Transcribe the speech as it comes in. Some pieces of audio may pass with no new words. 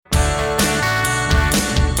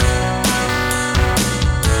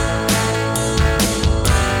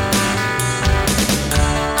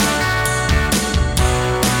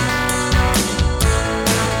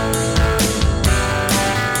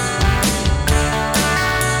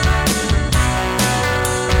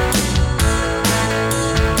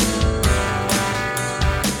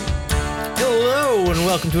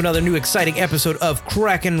another new exciting episode of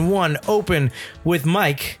Kraken One Open with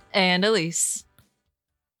Mike and Elise.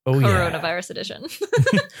 Oh, Coronavirus edition.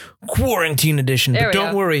 Quarantine edition. There But we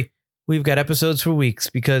don't go. worry, we've got episodes for weeks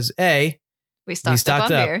because A, We stocked up on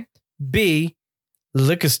beer. B,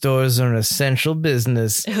 liquor stores are an essential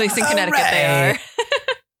business. At least in Connecticut they are.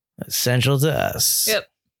 Essential to us. Yep.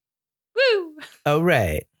 Woo! All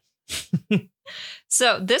right.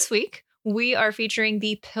 So this week, we are featuring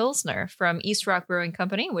the Pilsner from East Rock Brewing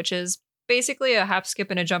Company, which is basically a hop,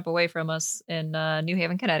 skip, and a jump away from us in New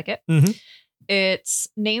Haven, Connecticut. Mhm. It's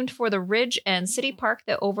named for the ridge and city park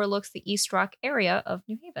that overlooks the East Rock area of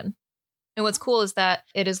New Haven. And what's cool is that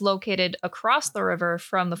it is located across the river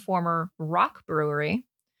from the former Rock Brewery,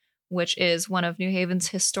 which is one of New Haven's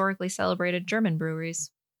historically celebrated German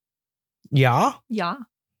breweries. Yeah. Yeah.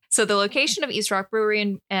 So the location of East Rock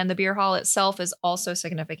Brewery and the beer hall itself is also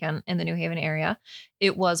significant in the New Haven area.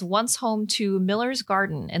 It was once home to Miller's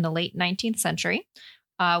Garden in the late 19th century,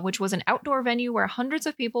 which was an outdoor venue where hundreds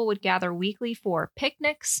of people would gather weekly for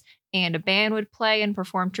picnics, and a band would play and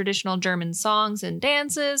perform traditional German songs and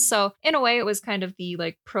dances. So in a way, it was kind of the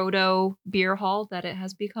like proto beer hall that it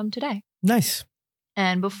has become today. Nice.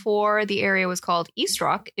 And before the area was called East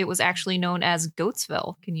Rock, it was actually known as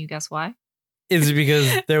Goatsville. Can you guess why? Is it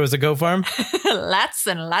because there was a goat farm? Lots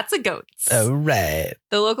and lots of goats. All right.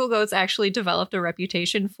 The local goats actually developed a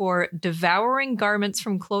reputation for devouring garments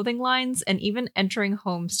from clothing lines and even entering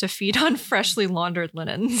homes to feed on freshly laundered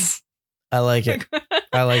linens. I like it.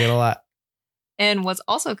 I like it a lot. And what's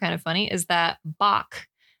also kind of funny is that Bock,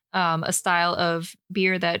 a style of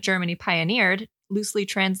beer that Germany pioneered, loosely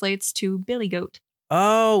translates to billy goat.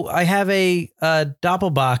 Oh, I have a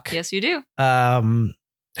Doppelbock. Yes, you do.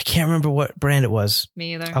 I can't remember what brand it was.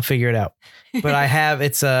 Me either. I'll figure it out. But I have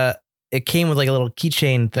it came with like a little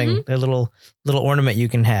keychain thing, a little ornament you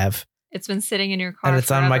can have. It's been sitting in your car And it's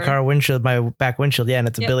on my forever. car windshield, my back windshield. Yeah, and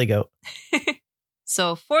it's a Yep. billy goat.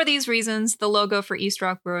 So for these reasons, the logo for East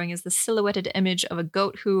Rock Brewing is the silhouetted image of a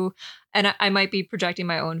goat who, and I might be projecting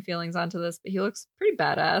my own feelings onto this, but he looks pretty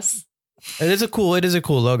badass. It is a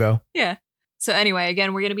cool logo. Yeah. So anyway,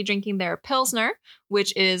 again, we're going to be drinking their Pilsner,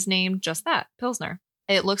 which is named just that, Pilsner.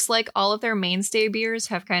 It looks like all of their mainstay beers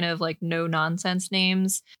have kind of like no nonsense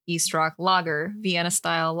names. East Rock Lager, Vienna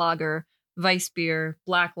Style Lager, Weiss Beer,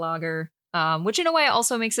 Black Lager, which in a way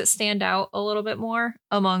also makes it stand out a little bit more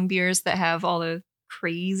among beers that have all the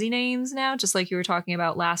crazy names now, just like you were talking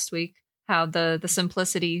about last week, how the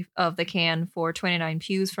simplicity of the can for 29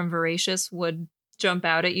 Pews from Voracious would jump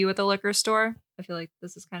out at you at the liquor store. I feel like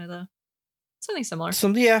this is kind of something similar.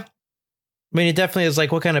 Yeah. I mean, it definitely is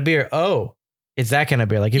like, what kind of beer? Oh, it's that kind of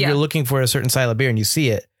beer. Like if Yeah. you're looking for a certain style of beer and you see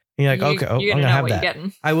it, and you're like, okay, I'm you're going to know have what that. You're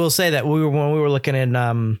getting. I will say that when we were looking in,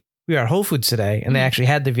 we were at Whole Foods today, and they actually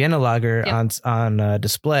had the Vienna Lager on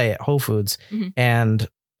display at Whole Foods, and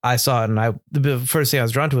I saw it, and the first thing I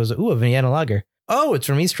was drawn to was, a Vienna Lager. Oh, it's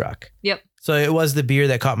from East Rock. Yep. So it was the beer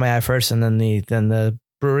that caught my eye first, and then the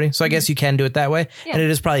brewery. So I guess you can do it that way, Yeah. and it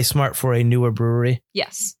is probably smart for a newer brewery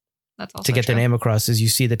Yes. That's also to get true. the name across. Is you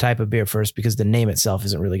see the type of beer first, because the name itself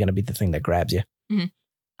isn't really going to be the thing that grabs you.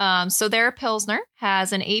 So their Pilsner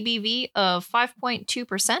has an ABV of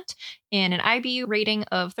 5.2% and an IBU rating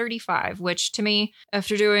of 35, which to me,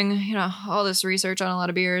 after doing, all this research on a lot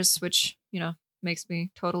of beers, which, makes me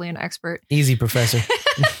totally an expert. Easy, professor.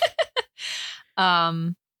 I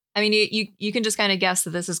mean, you can just kind of guess that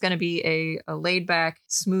this is going to be a laid back,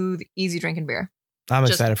 smooth, easy drinking beer. I'm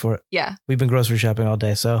Just- excited for it. Yeah. We've been grocery shopping all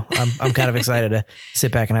day, so I'm kind of excited to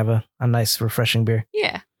sit back and have a nice, refreshing beer.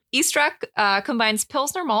 Yeah. East Rock combines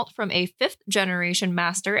Pilsner malt from a fifth-generation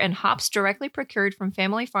master and hops directly procured from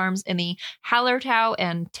family farms in the Hallertau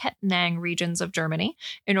and Tettnang regions of Germany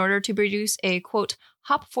in order to produce a, quote,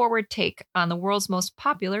 hop-forward take on the world's most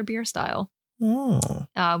popular beer style. Oh.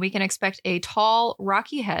 We can expect a tall,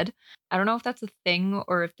 rocky head. I don't know if that's a thing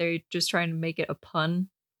or if they're just trying to make it a pun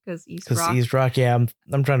because East Rock. Yeah,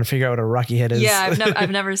 I'm trying to figure out what a rocky head is. Yeah,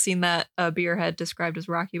 I've never seen that beer head described as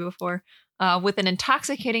rocky before. With an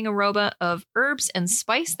intoxicating aroma of herbs and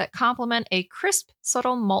spice that complement a crisp,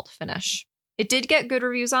 subtle malt finish. It did get good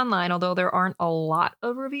reviews online, although there aren't a lot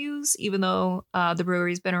of reviews, even though the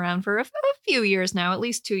brewery's been around for a few years now, at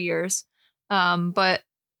least 2 years. But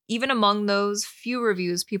even among those few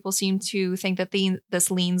reviews, people seem to think that this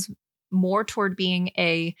leans more toward being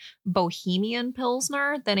a Bohemian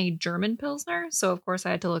Pilsner than a German Pilsner. So, of course, I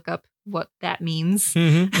had to look up what that means.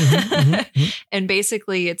 And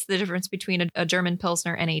basically, it's the difference between a German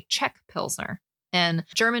Pilsner and a Czech Pilsner. And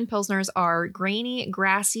German Pilsners are grainy,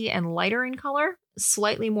 grassy, and lighter in color,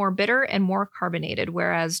 slightly more bitter and more carbonated,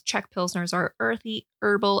 whereas Czech Pilsners are earthy,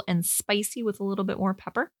 herbal, and spicy with a little bit more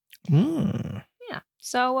pepper. Mm. Yeah.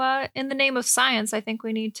 So in the name of science, I think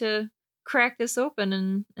we need to crack this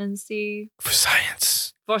open and see. For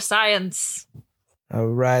science. For science. All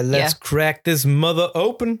right, let's crack this mother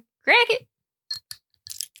open. Crack it.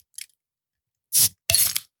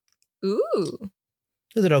 Ooh.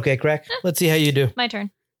 Is it okay, crack? Let's see how you do. My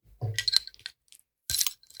turn.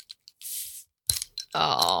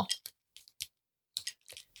 Oh.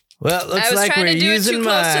 Well, looks like we're using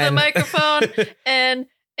mine. I was trying to do it too close to the microphone,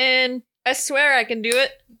 and I swear I can do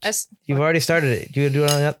it. You've already started it.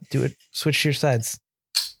 Do it. Switch your sides.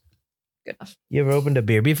 Good enough. You ever opened a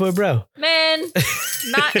beer before, bro? Man,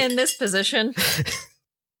 not in this position.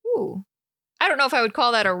 Ooh. I don't know if I would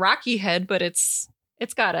call that a rocky head, but it's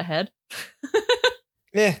got a head.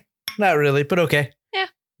 Yeah, not really, but okay. Yeah.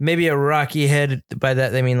 Maybe a rocky head. By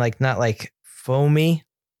that, they mean like not like foamy.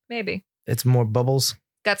 Maybe. It's more bubbles.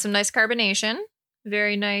 Got some nice carbonation.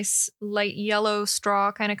 Very nice light yellow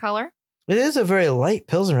straw kind of color. It is a very light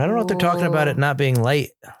Pilsner. I don't know what they're talking about it not being light.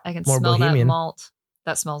 I can more smell bohemian. that malt.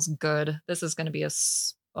 That smells good. This is going to be it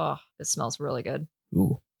smells really good.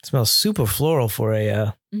 Ooh, it smells super floral for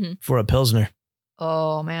a for a Pilsner.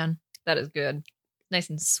 Oh man, that is good. Nice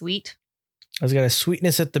and sweet. It's got a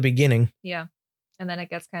sweetness at the beginning. Yeah. And then it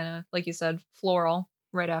gets kind of, like you said, floral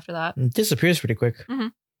right after that. It disappears pretty quick. Mm-hmm.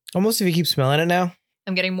 Almost if you keep smelling it now.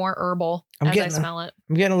 I'm getting more herbal as I smell it.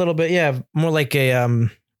 I'm getting a little bit, more like a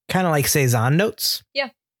kind of like Saison notes. Yeah.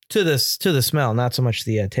 To the smell, not so much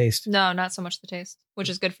the taste. No, not so much the taste, which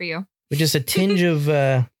is good for you. But just a tinge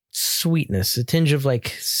of sweetness, a tinge of like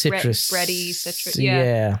citrus. Bready citrus.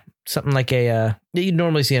 Yeah. Something like a that you'd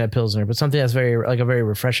normally see in a Pilsner, but something that's very like a very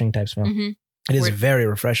refreshing type smell. Mm-hmm. It is very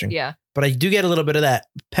refreshing. Yeah. But I do get a little bit of that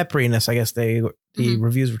pepperiness. I guess the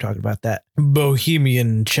reviews were talking about that.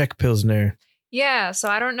 Bohemian Czech Pilsner. Yeah. So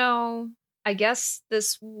I don't know. I guess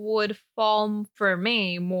this would fall for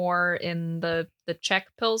me more in the Czech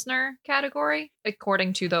Pilsner category,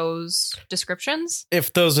 according to those descriptions.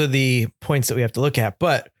 If those are the points that we have to look at.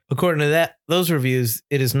 But according to those reviews,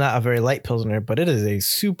 it is not a very light Pilsner, but it is a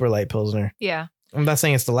super light Pilsner. Yeah. I'm not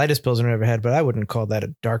saying it's the lightest Pilsner I've ever had, but I wouldn't call that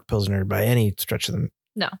a dark Pilsner by any stretch of them.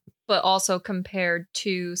 No, but also compared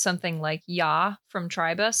to something like Ja from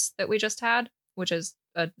Tribus that we just had, which is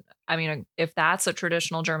if that's a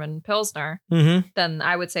traditional German Pilsner, then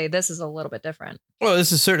I would say this is a little bit different. Well,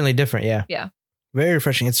 this is certainly different. Yeah. Yeah. Very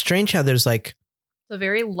refreshing. It's strange how there's like a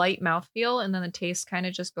very light mouthfeel and then the taste kind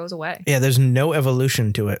of just goes away. Yeah. There's no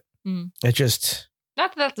evolution to it. Mm. It just.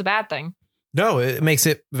 Not that that's a bad thing. No, it makes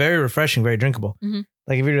it very refreshing, very drinkable. Mm-hmm.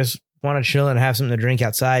 Like if you just want to chill and have something to drink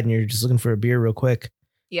outside and you're just looking for a beer real quick.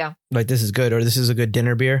 Yeah. Like this is good, or this is a good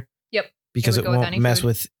dinner beer. Yep. Because it won't mess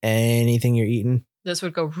with anything you're eating. This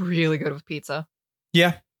would go really good with pizza.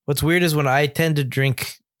 Yeah. What's weird is when I tend to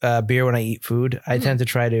drink beer when I eat food, I tend to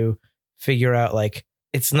try to figure out like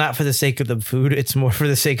it's not for the sake of the food. It's more for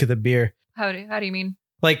the sake of the beer. How do you mean?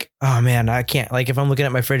 Like, oh man, I can't. Like if I'm looking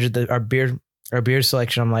at my fridge at our beer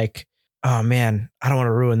selection, I'm like, oh man, I don't want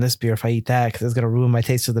to ruin this beer if I eat that because it's going to ruin my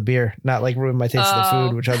taste of the beer, not like ruin my taste of the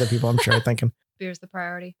food, which other people I'm sure are thinking. Beer's the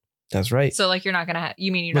priority. That's right. So like you're not going to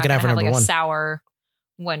you're not going to have like a sour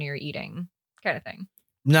when you're eating kind of thing.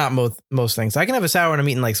 Not most things. I can have a sour when I'm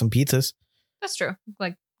eating like some pizzas. That's true.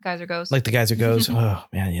 Like Geyser Goes. Like the Geyser Goes. Oh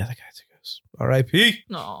man, yeah, the Geyser Goes. R.I.P.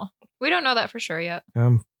 No, we don't know that for sure yet.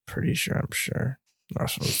 I'm pretty sure. I'm sure.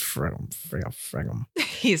 Frig 'em.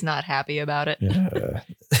 He's not happy about it. Yeah.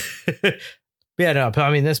 Yeah, no.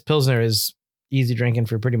 I mean, this Pilsner is easy drinking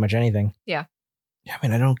for pretty much anything. Yeah. Yeah. I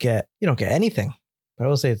mean, you don't get anything, but I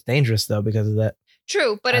will say it's dangerous though because of that.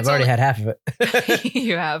 True, but I've already had half of it.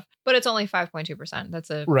 You have, but it's only 5.2%. That's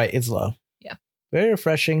right. It's low. Yeah. Very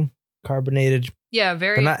refreshing, carbonated. Yeah,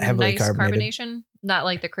 very not heavily nice carbonated. carbonation. Not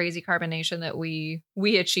like the crazy carbonation that we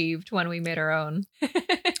achieved when we made our own.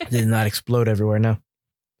 Did not explode everywhere. No.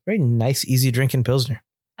 Very nice, easy drinking Pilsner.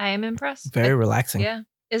 I am impressed. Very relaxing. Yeah.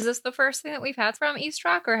 Is this the first thing that we've had from East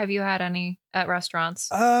Rock, or have you had any at restaurants?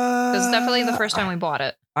 This is definitely the first time we bought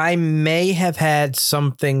it. I may have had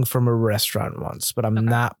something from a restaurant once, but I'm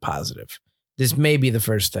not positive. This may be the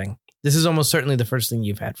first thing. This is almost certainly the first thing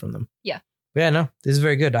you've had from them. Yeah. Yeah, no, this is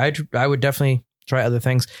very good. I would definitely try other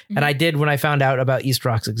things. Mm-hmm. And I did when I found out about East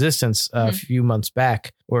Rock's existence a few months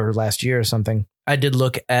back or last year or something. I did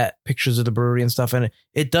look at pictures of the brewery and stuff, and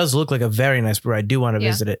it does look like a very nice brewery. I do want to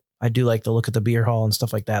visit it. I do like the look at the beer hall and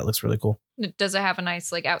stuff like that. It looks really cool. Does it have a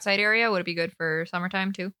nice like outside area? Would it be good for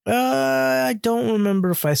summertime too? I don't remember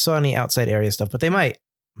if I saw any outside area stuff, but they might.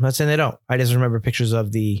 I'm not saying they don't. I just remember pictures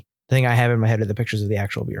of the thing I have in my head are the pictures of the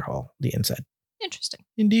actual beer hall, the inside. Interesting.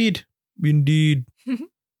 Indeed.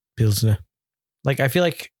 Pilsner. Like, I feel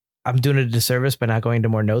like I'm doing it a disservice by not going into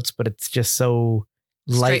more notes, but it's just so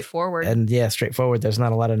light Straightforward. and straightforward. There's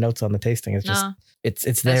not a lot of notes on the tasting. It's just it's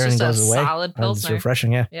there That's and just goes a away. solid It's Pilsner.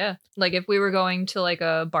 refreshing. Yeah. Yeah. Like if we were going to like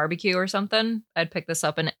a barbecue or something, I'd pick this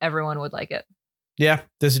up and everyone would like it. Yeah.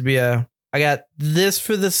 This would be I got this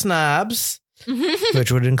for the snobs,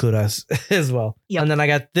 which would include us as well. Yep. And then I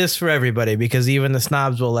got this for everybody because even the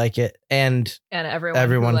snobs will like it. And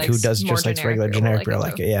everyone who does just like regular generic beer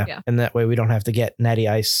like it. Yeah. And that way we don't have to get Natty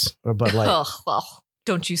Ice or Bud Light. Oh,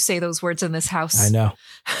 don't you say those words in this house. I know.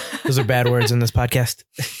 Those are bad words in this podcast.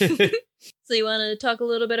 So you want to talk a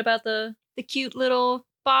little bit about the cute little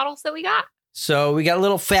bottles that we got? So we got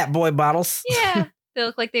little fat boy bottles. Yeah. They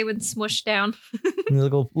look like they would smush down. They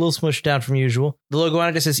look a little smushed down from usual. The logo on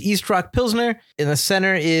it just says East Rock Pilsner. In the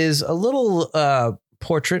center is a little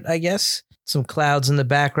portrait, I guess. Some clouds in the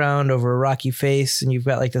background over a rocky face. And you've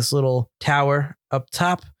got like this little tower up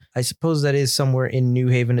top. I suppose that is somewhere in New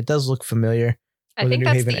Haven. It does look familiar. I think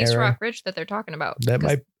that's the East Rock Ridge that they're talking about. That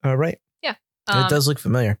might, right. Yeah. It does look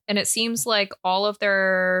familiar. And it seems like all of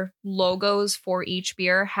their logos for each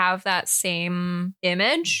beer have that same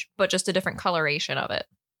image, but just a different coloration of it.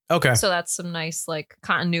 Okay. So that's some nice like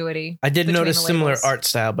continuity. I did notice similar art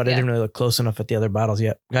style, but I didn't really look close enough at the other bottles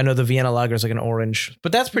yet. I know the Vienna Lager is like an orange,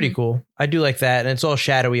 but that's pretty cool. I do like that. And it's all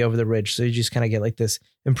shadowy over the ridge. So you just kind of get like this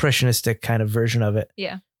impressionistic kind of version of it.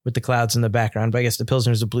 Yeah. With the clouds in the background. But I guess the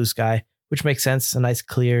Pilsner is a blue sky, which makes sense. A nice,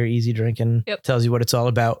 clear, easy drinking. Yep. Tells you what it's all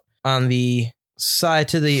about. On the side,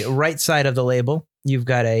 to the right side of the label, you've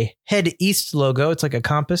got a Head East logo. It's like a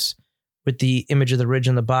compass with the image of the ridge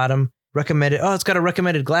on the bottom. Recommended. Oh, it's got a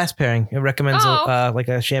recommended glass pairing. It recommends like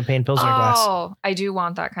a champagne Pilsner glass. Oh, I do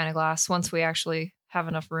want that kind of glass once we actually have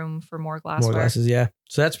enough room for more glassware. More glasses, yeah.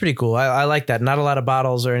 So that's pretty cool. I like that. Not a lot of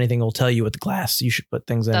bottles or anything will tell you what the glass you should put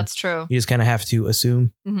things in. That's true. You just kind of have to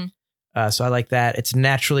assume. Mm-hmm. So I like that. It's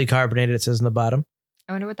naturally carbonated, it says in the bottom.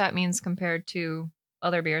 I wonder what that means compared to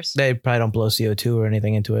other beers. They probably don't blow CO2 or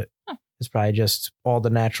anything into it. Huh. It's probably just all the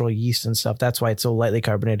natural yeast and stuff. That's why it's so lightly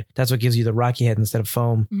carbonated. That's what gives you the rocky head instead of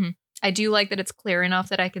foam. Mm-hmm. I do like that it's clear enough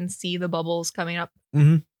that I can see the bubbles coming up.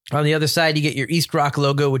 Mm-hmm. On the other side, you get your East Rock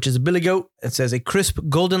logo, which is a billy goat. It says a crisp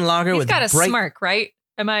golden lager with got a bright... smirk, right?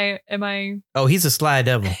 Am I? Oh, he's a sly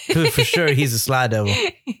devil. For sure, he's a sly devil.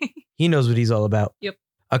 He knows what he's all about. Yep.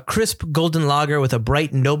 A crisp golden lager with a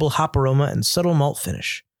bright, noble hop aroma and subtle malt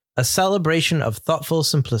finish. A celebration of thoughtful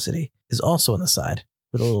simplicity is also on the side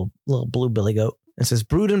with a little blue billy goat. It says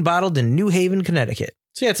brewed and bottled in New Haven, Connecticut.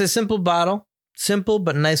 So yeah, it's a simple bottle. Simple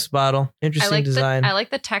but nice bottle. Interesting design. I like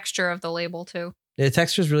the texture of the label too. The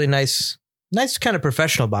texture is really nice. Nice kind of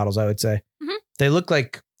professional bottles, I would say. Mm-hmm. They look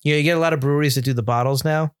like, you get a lot of breweries that do the bottles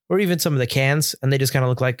now, or even some of the cans, and they just kind of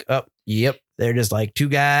look like, they're just like two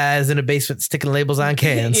guys in a basement sticking labels on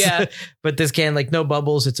cans. Yeah. But this can, like, no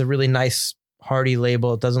bubbles. It's a really nice, hearty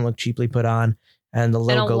label. It doesn't look cheaply put on. And the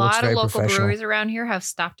logo looks very professional. And a lot of local breweries around here have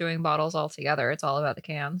stopped doing bottles altogether. It's all about the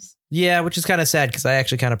cans. Yeah, which is kind of sad because I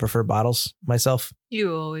actually kind of prefer bottles myself.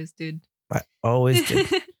 You always did. I always did.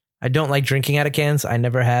 I don't like drinking out of cans. I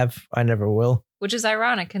never have. I never will. Which is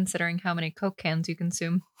ironic considering how many Coke cans you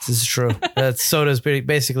consume. This is true. Soda's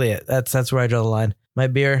basically it. That's where I draw the line. My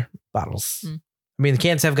beer, bottles. I mean, the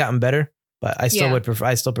cans have gotten better, but I still would prefer.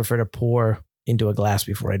 I still prefer to pour into a glass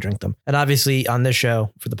before I drink them. And obviously on this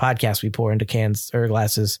show for the podcast, we pour into cans or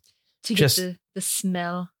glasses to get the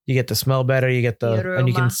smell. You get the smell better. You get and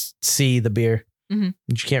you can see the beer. Mm-hmm.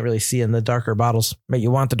 Which you can't really see in the darker bottles. But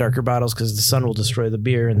you want the darker bottles because the sun will destroy the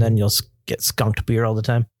beer and then you'll get skunked beer all the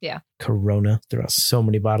time. Yeah. Corona. There are so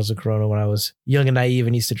many bottles of Corona when I was young and naive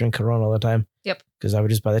and used to drink Corona all the time. Yep. Because I would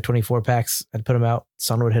just buy the 24 packs. I'd put them out.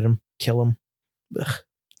 Sun would hit them. Kill them. Ugh.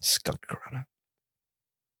 Skunk Corona.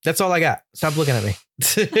 That's all I got. Stop looking at me.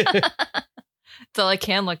 That's all I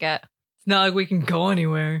can look at. It's not like we can go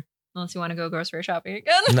anywhere. Unless you want to go grocery shopping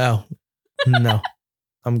again. No.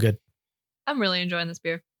 I'm good. I'm really enjoying this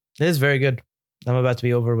beer. It is very good. I'm about to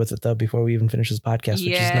be over with it though before we even finish this podcast,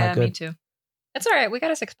 which is not good. Me too. It's all right. We got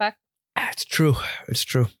a 6-pack. It's true. It's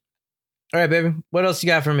true. All right, baby. What else you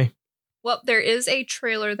got for me? Well, there is a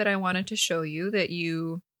trailer that I wanted to show you that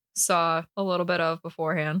you saw a little bit of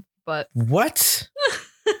beforehand, but what?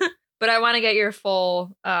 But I want to get your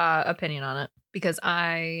full opinion on it because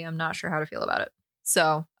I am not sure how to feel about it.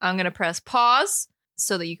 So I'm going to press pause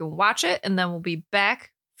so that you can watch it, and then we'll be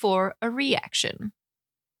back for a reaction.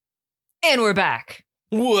 And we're back.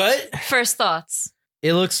 What? First thoughts.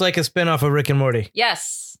 It looks like a spinoff of Rick and Morty.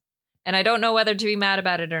 Yes. And I don't know whether to be mad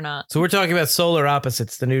about it or not. So we're talking about Solar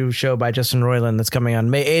Opposites, the new show by Justin Roiland that's coming on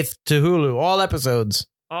May 8th to Hulu. All episodes.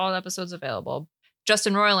 All episodes available.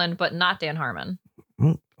 Justin Roiland, but not Dan Harmon.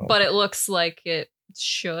 But it looks like it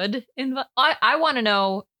should. I want to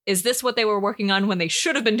know, is this what they were working on when they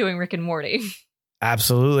should have been doing Rick and Morty?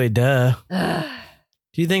 Absolutely, duh.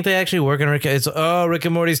 Do you think they actually work on Rick? Rick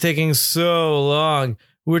and Morty's taking so long.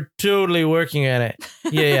 We're totally working on it.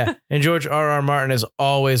 Yeah. And George R.R. Martin is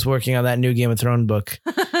always working on that new Game of Thrones book.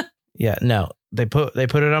 Yeah, no. They put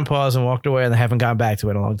it on pause and walked away, and they haven't gone back to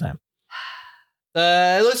it in a long time.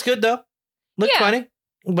 It looks good, though. Looks funny.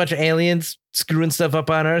 A bunch of aliens screwing stuff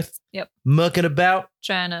up on Earth. Yep. Mucking about.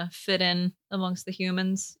 Trying to fit in amongst the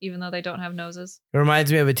humans, even though they don't have noses. It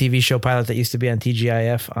reminds me of a TV show pilot that used to be on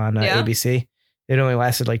TGIF on ABC. It only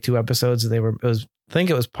lasted like 2 episodes. I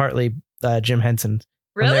think it was partly Jim Henson.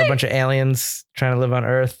 Really? And there are a bunch of aliens trying to live on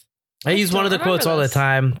Earth. I use one of the quotes all the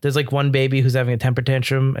time. There's like one baby who's having a temper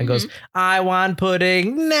tantrum and goes, "I want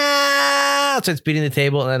pudding now." So it's beating the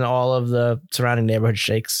table, and then all of the surrounding neighborhood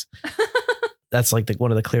shakes. That's like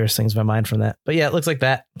one of the clearest things in my mind from that. But yeah, it looks like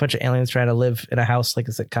that. A bunch of aliens trying to live in a house like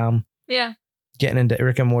a sitcom. Yeah. Getting into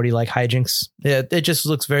Rick and Morty like hijinks. Yeah, it just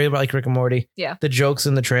looks very like Rick and Morty. Yeah. The jokes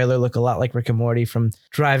in the trailer look a lot like Rick and Morty, from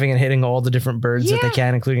driving and hitting all the different birds that they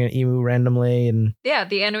can, including an emu randomly. And yeah,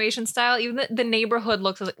 the animation style, even the neighborhood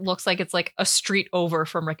looks like it's like a street over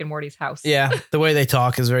from Rick and Morty's house. Yeah, the way they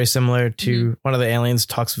talk is very similar to one of the aliens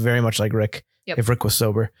talks very much like Rick. Yep. If Rick was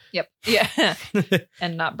sober. Yep. Yeah.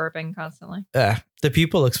 And not burping constantly. The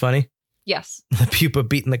pupa looks funny. Yes. The pupa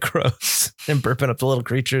beating the crows and burping up the little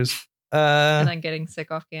creatures. And then getting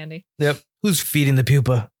sick off candy. Yep. Who's feeding the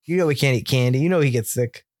pupa? You know he can't eat candy. You know he gets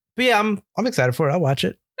sick. But yeah, I'm excited for it. I'll watch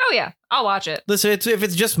it. Oh yeah, I'll watch it. Listen, if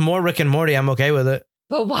it's just more Rick and Morty, I'm okay with it.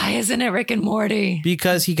 But why isn't it Rick and Morty?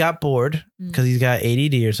 Because he got bored. Because he's got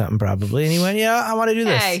ADD or something probably. And he went, yeah, I want to do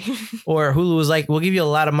this. Hey. Or Hulu was like, we'll give you a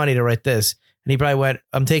lot of money to write this. And he probably went,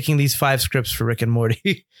 I'm taking these 5 scripts for Rick and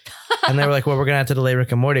Morty. And they were like, well, we're going to have to delay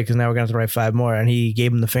Rick and Morty because now we're going to have to write 5 more. And he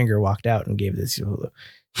gave him the finger, walked out, and gave this to Hulu.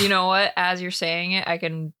 You know what? As you're saying it, I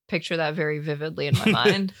can picture that very vividly in my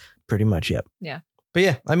mind. Pretty much, yep. Yeah. But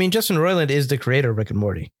yeah, I mean, Justin Roiland is the creator of Rick and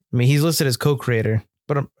Morty. I mean, he's listed as co-creator,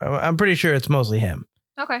 but I'm pretty sure it's mostly him.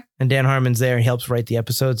 Okay. And Dan Harmon's there and he helps write the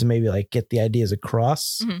episodes and maybe like get the ideas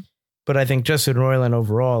across. Mm-hmm. But I think Justin Roiland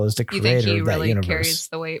overall is the creator of that universe. You think he really carries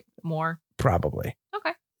the weight more? Probably.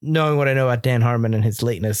 Okay. Knowing what I know about Dan Harmon and his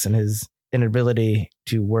lateness and his inability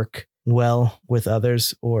to work well with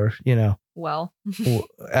others or,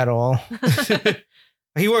 at all.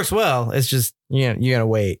 He works well. It's just, you gotta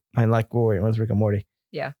wait. I like we're waiting with Rick and Morty.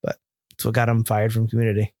 Yeah. But it's what got him fired from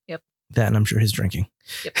Community. Yep. That and I'm sure his drinking.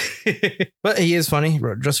 Yep. But he is funny.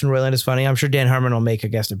 Justin Roiland is funny. I'm sure Dan Harmon will make a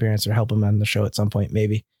guest appearance or help him on the show at some point,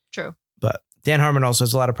 maybe. True. But Dan Harmon also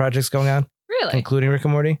has a lot of projects going on. Really? Including Rick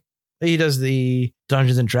and Morty. He does the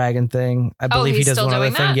Dungeons and Dragon thing. I believe he does one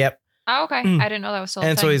other thing. Yep. Oh, okay. I didn't know that was still a thing.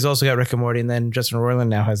 And so he's also got Rick and Morty. And then Justin Roiland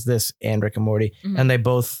now has this and Rick and Morty. Mm-hmm. And they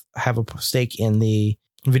both have a stake in the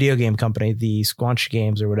video game company, the Squanch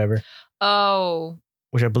Games or whatever. Oh.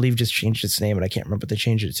 Which I believe just changed its name, and I can't remember what they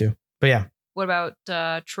changed it to. But yeah. What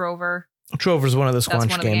about Trover? Trover's one of the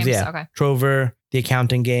Squanch games. Yeah. Okay. Trover, the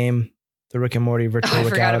accounting game, the Rick and Morty virtual reality. I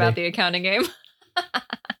forgot about the accounting game.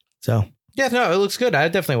 So, yeah, no, it looks good.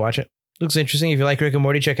 I'd definitely watch it. Looks interesting. If you like Rick and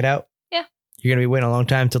Morty, check it out. Yeah. You're going to be waiting a long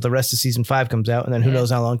time until the rest of season 5 comes out. And then who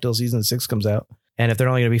knows how long till season 6 comes out. And if they're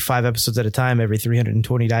only going to be 5 episodes at a time every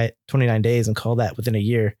 329 days and call that within a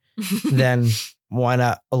year, then why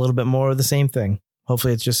not a little bit more of the same thing?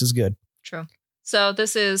 Hopefully it's just as good. True. So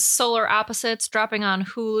this is Solar Opposites dropping on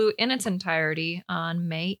Hulu in its entirety on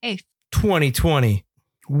May 8th. 2020.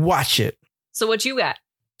 Watch it. So what you got?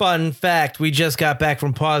 Fun fact. We just got back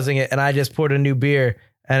from pausing it and I just poured a new beer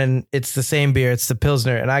and it's the same beer. It's the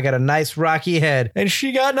Pilsner and I got a nice rocky head and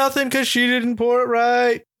she got nothing because she didn't pour it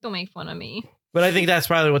right. Don't make fun of me. But I think that's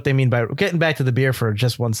probably what they mean by getting back to the beer for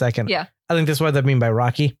just 1 second. Yeah. I think that's what they mean by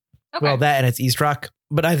rocky. Okay. Well, that and it's East Rock.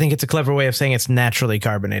 But I think it's a clever way of saying it's naturally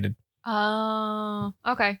carbonated. Oh,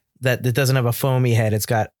 okay. That it doesn't have a foamy head. It's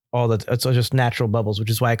got it's just natural bubbles, which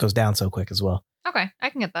is why it goes down so quick as well. Okay, I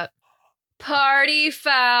can get that. Party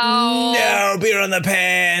foul. No, beer on the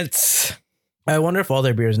pants. I wonder if all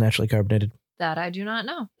their beer is naturally carbonated. That I do not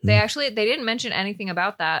know. They didn't mention anything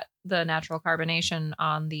about that, the natural carbonation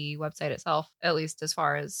on the website itself, at least as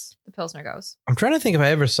far as the Pilsner goes. I'm trying to think if I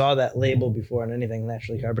ever saw that label before on anything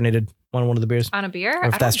naturally carbonated on one of the beers. On a beer? Or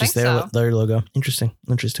if that's just their logo. Interesting.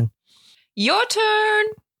 Your turn.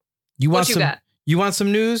 You want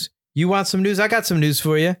some news? You want some news? I got some news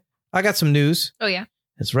for you. I got some news. Oh, yeah.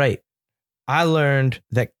 That's right. I learned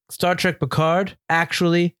that Star Trek Picard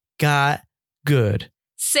actually got good.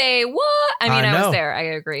 Say what? I mean, I know. was there. I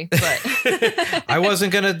agree. But I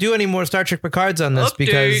wasn't going to do any more Star Trek Picards on this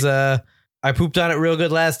because I pooped on it real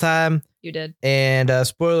good last time. You did. And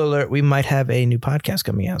spoiler alert, we might have a new podcast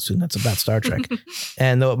coming out soon that's about Star Trek.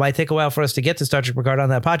 And though it might take a while for us to get to Star Trek Picard on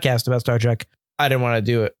that podcast about Star Trek, I didn't want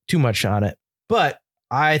to do it too much on it. But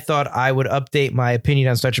I thought I would update my opinion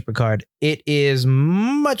on Star Trek Picard. It is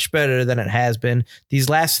much better than it has been. These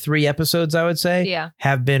last 3 episodes, I would say,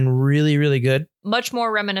 have been really, really good. Much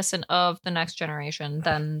more reminiscent of The Next Generation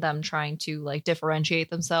than them trying to like differentiate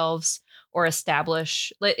themselves or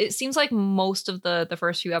establish. It seems like most of the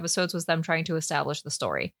first few episodes was them trying to establish the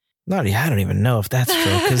story. I don't even know if that's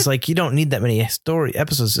true because like you don't need that many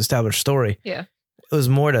episodes to establish story. Yeah. It was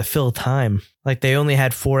more to fill time. Like they only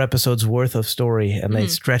had 4 episodes worth of story and they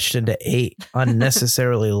stretched into 8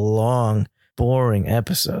 unnecessarily long, boring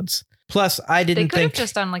episodes. Plus, I didn't think... They could have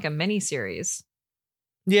just done like a mini series.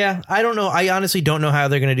 Yeah, I don't know. I honestly don't know how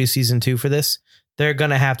they're going to do season 2 for this. They're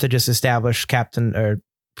going to have to just establish Captain or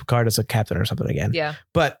Picard as a captain or something again. Yeah.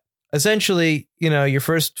 But essentially, your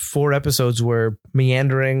first 4 episodes were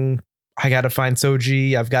meandering. I got to find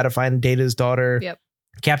Soji. I've got to find Data's daughter. Yep.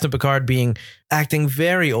 Captain Picard acting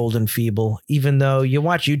very old and feeble, even though you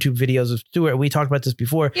watch YouTube videos of Stewart. We talked about this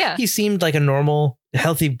before. Yeah. He seemed like a normal,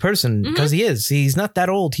 healthy person because he is. He's not that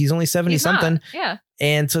old. He's only 70 something. Yeah.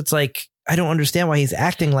 And so it's like, I don't understand why he's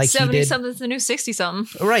acting like he did. 70 something's the new 60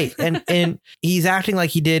 something. Right. And he's acting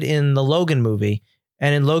like he did in the Logan movie.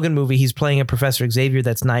 And in Logan movie, he's playing a Professor Xavier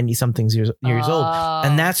that's 90 something years old.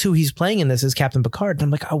 And that's who he's playing in this is Captain Picard. And I'm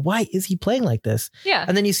like, oh, why is he playing like this? Yeah.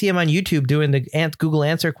 And then you see him on YouTube doing the Google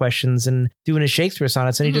answer questions and doing his Shakespeare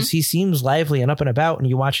sonnets. And he seems lively and up and about. And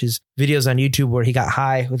you watch his videos on YouTube where he got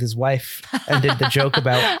high with his wife and did the joke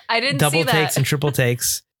about I didn't double see that. takes and triple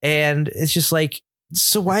takes. And it's just like,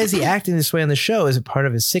 so why is he acting this way on the show? Is it part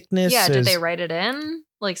of his sickness? Yeah. Did they write it in?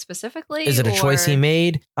 Like specifically? Is it a choice he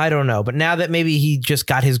made? I don't know. But now that maybe he just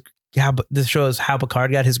got this shows how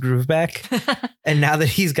Picard got his groove back. And now that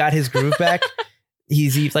he's got his groove back,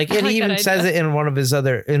 he's like, and he even says it in one of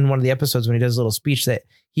the episodes when he does a little speech that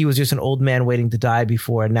he was just an old man waiting to die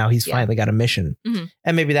before. And now he's finally got a mission. Mm-hmm.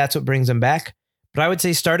 And maybe that's what brings him back. But I would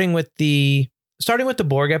say starting with the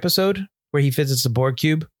Borg episode where he visits the Borg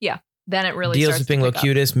cube. Yeah. Then it really deals with being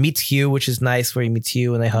Locutus, meets Hugh, which is nice, where he meets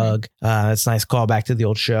Hugh and they hug. It's a nice callback to the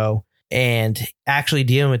old show. And actually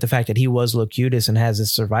dealing with the fact that he was Locutus and has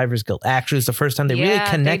this survivor's guilt. Actually, it's the first time they really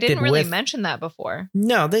connected. They didn't really mention that before.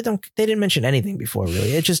 No, they didn't mention anything before,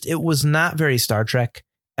 really. It was not very Star Trek.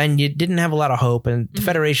 And you didn't have a lot of hope. And the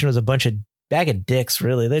Federation was a bag of dicks,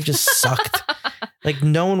 really. They just sucked. Like,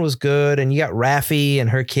 no one was good. And you got Raffi and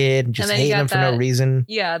her kid and just hating them for no reason.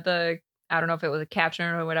 Yeah, I don't know if it was a captain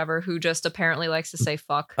or whatever who just apparently likes to say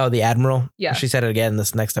fuck. Oh, the Admiral? Yeah. She said it again in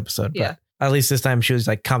this next episode. Yeah. But at least this time she was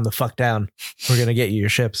like, calm the fuck down. We're going to get you your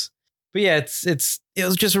ships. But yeah, it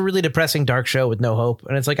was just a really depressing, dark show with no hope.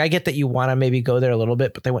 And it's like, I get that you want to maybe go there a little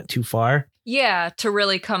bit, but they went too far. Yeah, to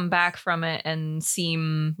really come back from it and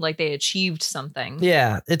seem like they achieved something.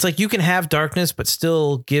 Yeah, it's like you can have darkness, but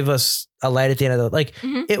still give us a light at the end of the, like,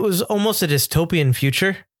 it was almost a dystopian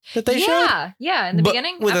future that they showed. Yeah, in the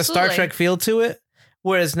beginning. With a Star Trek feel to it.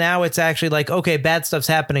 Whereas now it's actually like, okay, bad stuff's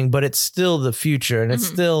happening, but it's still the future. And it's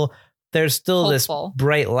still, there's still hopeful. This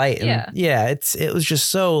bright light. And it was just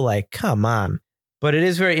so like, come on. But it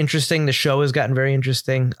is very interesting. The show has gotten very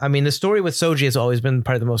interesting. I mean, the story with Soji has always been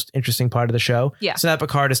part of the most interesting part of the show. Yeah. So that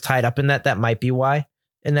Picard is tied up in that. That might be why.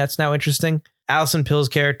 And that's now interesting. Alison Pill's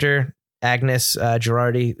character, Agnes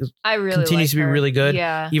Girardi, I really continues to be her. really good.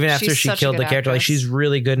 Yeah. Even after she killed the character. Like, she's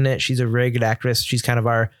really good in it. She's a very good actress. She's kind of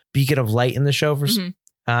our beacon of light in the show.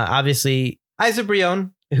 Obviously, Isa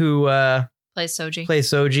Brion, who plays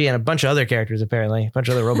Soji and a bunch of other characters, apparently. A bunch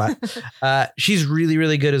of other robots. She's really,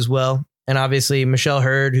 really good as well. And obviously, Michelle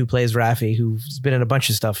Hurd, who plays Raffi, who's been in a bunch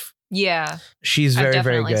of stuff. Yeah. She's very,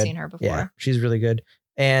 very good. I've definitely seen her before. Yeah, she's really good.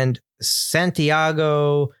 And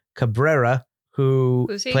Santiago Cabrera, who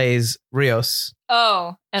plays Rios.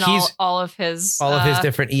 Oh, and all of his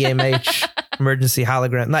different EMH emergency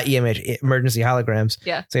hologram, not EMH, emergency holograms.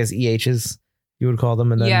 Yeah. So it's EHs, you would call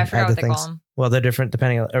them. And then I forgot what they call them. Well, they're different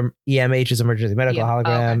depending on EMH is emergency medical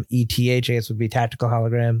hologram. ETH, I guess, would be tactical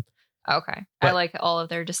hologram. Okay. But I like all of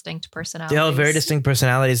their distinct personalities. They all have very distinct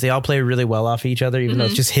personalities. They all play really well off each other, even though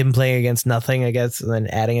it's just him playing against nothing, I guess, and then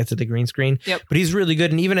adding it to the green screen. Yep. But he's really good.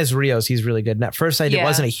 And even as Rios, he's really good. And at first, I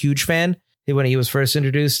wasn't a huge fan when he was first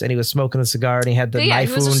introduced and he was smoking a cigar and he had the knife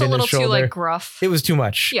wound in his shoulder. He was just a little too like gruff. It was too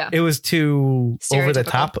much. Yeah. It was too over the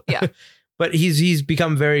top. Yeah. But he's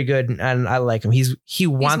become very good and I like him. He's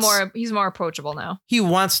more approachable now. He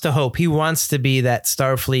wants to hope. He wants to be that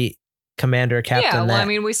Starfleet commander, captain. Yeah, well, that. I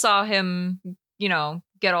mean, we saw him,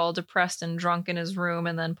 get all depressed and drunk in his room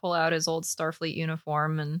and then pull out his old Starfleet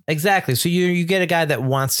uniform. And Exactly. So you get a guy that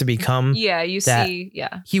wants to become. yeah, you that see,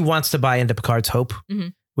 yeah. He wants to buy into Picard's hope,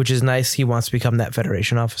 which is nice. He wants to become that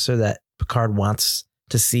Federation officer that Picard wants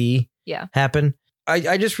to see happen.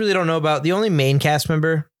 I just really don't know about the only main cast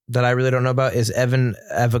member that I really don't know about is Evan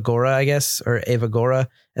Evagora, I guess, or Evagora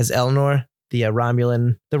as Elnor, the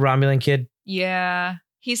Romulan kid. Yeah,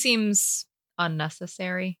 he seems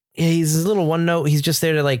unnecessary. Yeah, he's a little one note. He's just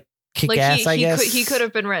there to like kick ass, I guess. He could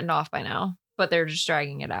have been written off by now, but they're just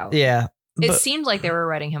dragging it out. Yeah. It seemed like they were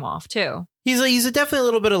writing him off too. He's definitely a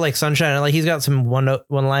little bit of like sunshine. Like he's got some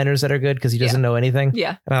one-liners that are good because he doesn't know anything.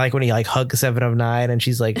 Yeah. And I like when he like hugs 7 of 9 and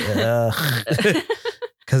she's like, ugh.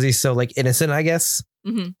 Because he's so like innocent, I guess.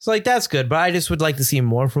 So like that's good. But I just would like to see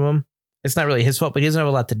more from him. It's not really his fault, but he doesn't have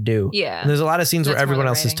a lot to do. Yeah. And there's a lot of scenes where everyone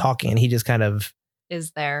else is talking and he just kind of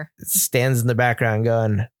is there. Stands in the background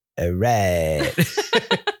going, all right.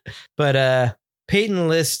 But Peyton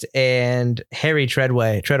List and Harry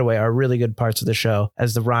Treadway are really good parts of the show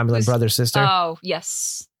as the Romulan brother sister. Oh,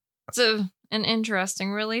 yes. It's an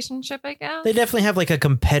interesting relationship, I guess. They definitely have like a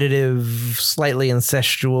competitive, slightly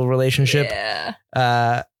incestual relationship. Yeah.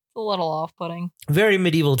 A little off-putting. Very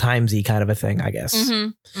medieval timesy kind of a thing, I guess.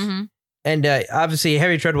 And obviously,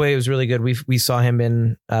 Harry Treadway was really good. We saw him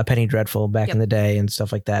in Penny Dreadful back in the day and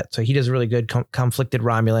stuff like that. So he does a really good conflicted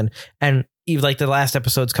Romulan. And even like the last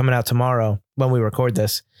episode's coming out tomorrow when we record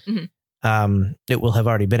this. It will have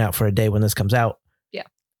already been out for a day when this comes out. Yeah.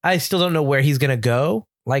 I still don't know where he's going to go.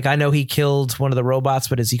 Like, I know he killed one of the robots,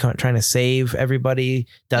 but is he trying to save everybody?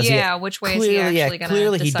 Does he? Yeah, which way is he actually going to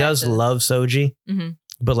clearly he does love Soji.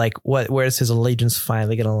 But like, where's his allegiance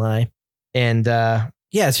finally going to lie? And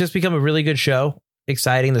yeah, it's just become a really good show.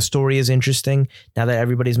 Exciting. The story is interesting now that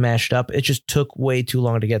everybody's mashed up. It just took way too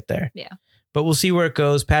long to get there. Yeah. But we'll see where it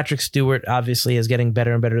goes. Patrick Stewart obviously is getting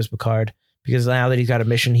better and better as Picard because now that he's got a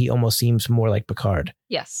mission, he almost seems more like Picard.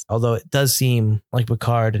 Yes. Although it does seem like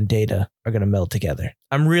Picard and Data are going to meld together.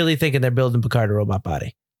 I'm really thinking they're building Picard a robot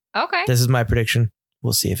body. Okay. This is my prediction.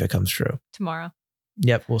 We'll see if it comes true. Tomorrow.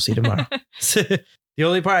 Yep, we'll see tomorrow. The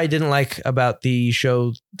only part I didn't like about the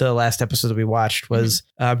show, the last episode that we watched, was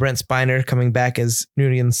Brent Spiner coming back as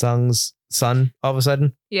Noonien Sung's son all of a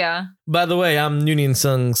sudden. Yeah. By the way, I'm Noonien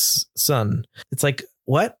Sung's son. It's like,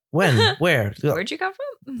 what? When? Where? Where'd you come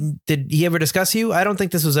from? Did he ever discuss you? I don't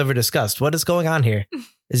think this was ever discussed. What is going on here?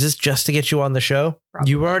 Is this just to get you on the show? Probably.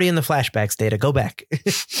 You were already in the flashbacks, Data. Go back.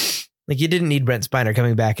 Like, you didn't need Brent Spiner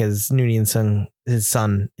coming back as Noonien Sung, his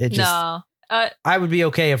son. It just... No. I would be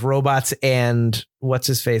okay if robots and what's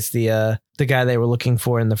his face, the guy they were looking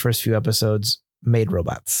for in the first few episodes made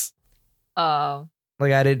robots. Oh.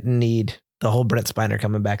 Like, I didn't need the whole Brent Spiner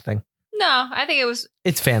coming back thing. No, I think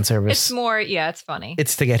it's fan service. It's more, it's funny.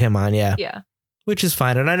 It's to get him on, yeah. Yeah. Which is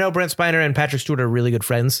fine. And I know Brent Spiner and Patrick Stewart are really good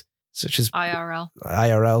friends, such as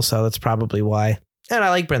IRL, so that's probably why. And I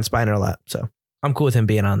like Brent Spiner a lot, so I'm cool with him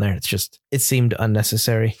being on there. It's just, it seemed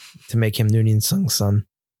unnecessary to make him Noonien Sung's son.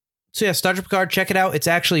 So yeah, Star Trek Picard, check it out. It's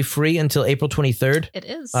actually free until April 23rd. It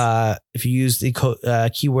is. If you use the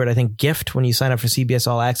keyword, I think, gift, when you sign up for CBS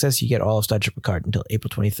All Access, you get all of Star Trek Picard until April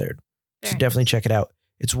 23rd. So definitely check it out.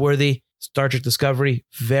 It's worthy. Star Trek Discovery,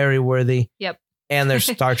 very worthy. Yep. And there's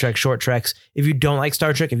Star Trek short treks. If you don't like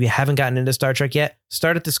Star Trek, if you haven't gotten into Star Trek yet,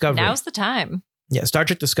 start at Discovery. Now's the time. Yeah, Star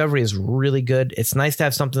Trek Discovery is really good. It's nice to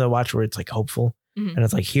have something to watch where it's like hopeful. And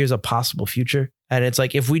it's like, here's a possible future. And it's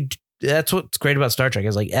like, that's what's great about Star Trek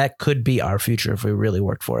is like, that could be our future if we really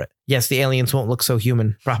worked for it. Yes, the aliens won't look so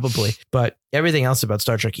human, probably, but everything else about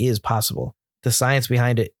Star Trek is possible. The science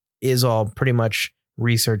behind it is all pretty much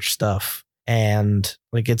research stuff. And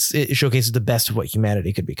like, it showcases the best of what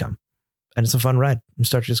humanity could become. And it's a fun ride. And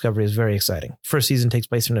Star Trek Discovery is very exciting. First season takes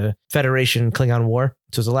place in a Federation Klingon war.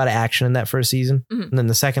 So there's a lot of action in that first season. And then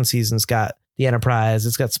the second season's got the Enterprise,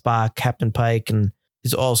 it's got Spock, Captain Pike, and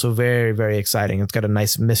it's also very, very exciting. It's got a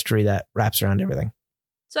nice mystery that wraps around everything.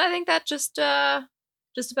 So I think that just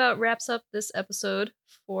about wraps up this episode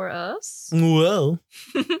for us. Whoa.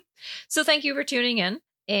 So thank you for tuning in.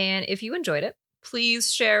 And if you enjoyed it,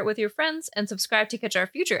 please share it with your friends and subscribe to catch our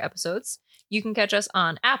future episodes. You can catch us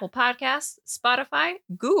on Apple Podcasts, Spotify,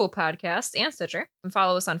 Google Podcasts, and Stitcher. And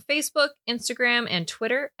follow us on Facebook, Instagram, and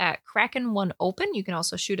Twitter at Kraken1Open. You can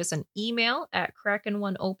also shoot us an email at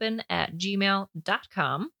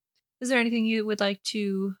kraken1open@gmail.com. Is there anything you would like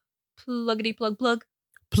to plug?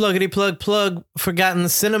 Pluggity plug, Forgotten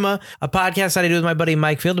Cinema, a podcast that I do with my buddy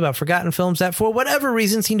Mike Field about forgotten films that, for whatever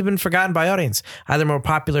reason, seem to have been forgotten by audience. Either a more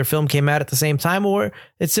popular film came out at the same time, or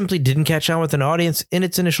it simply didn't catch on with an audience in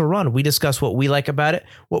its initial run. We discuss what we like about it,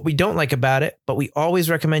 what we don't like about it, but we always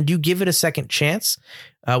recommend you give it a second chance.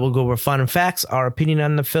 We'll go over fun facts, our opinion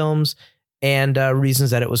on the films, and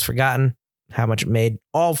reasons that it was forgotten, how much it made,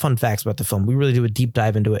 all fun facts about the film. We really do a deep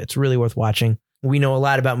dive into it. It's really worth watching. We know a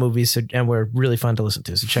lot about movies, and we're really fun to listen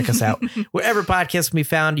to. So check us out wherever podcasts can be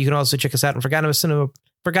found. You can also check us out on Forgotten Cinema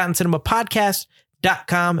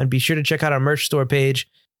Podcast.com, and be sure to check out our merch store page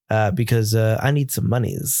because I need some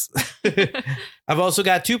monies. I've also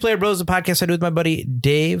got Two Player Bros, a podcast I do with my buddy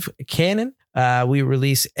Dave Cannon. We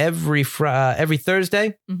release every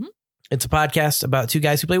Thursday. Mm-hmm. It's a podcast about two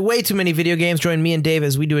guys who play way too many video games. Join me and Dave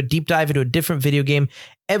as we do a deep dive into a different video game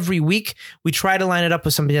every week. We try to line it up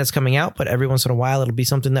with something that's coming out, but every once in a while it'll be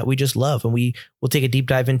something that we just love. And we will take a deep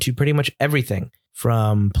dive into pretty much everything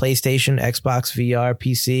from PlayStation, Xbox, VR,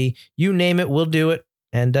 PC, you name it, we'll do it.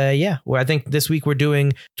 And I think this week we're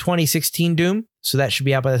doing 2016 Doom. So that should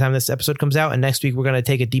be out by the time this episode comes out. And next week we're going to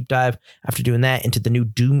take a deep dive after doing that into the new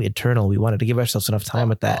Doom Eternal. We wanted to give ourselves enough time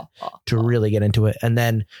with that to really get into it. And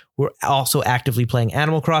then we're also actively playing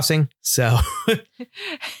Animal Crossing. So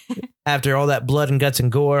after all that blood and guts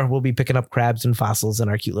and gore, we'll be picking up crabs and fossils in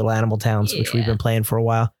our cute little animal towns, which we've been playing for a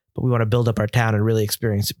while. But we want to build up our town and really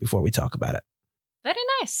experience it before we talk about it. Very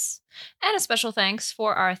nice. And a special thanks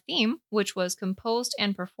for our theme, which was composed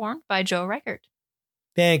and performed by Joe Reichert.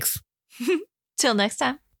 Thanks. Till next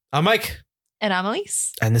time. I'm Mike. And I'm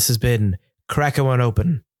Elise. And this has been Crack One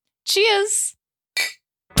Open. Cheers.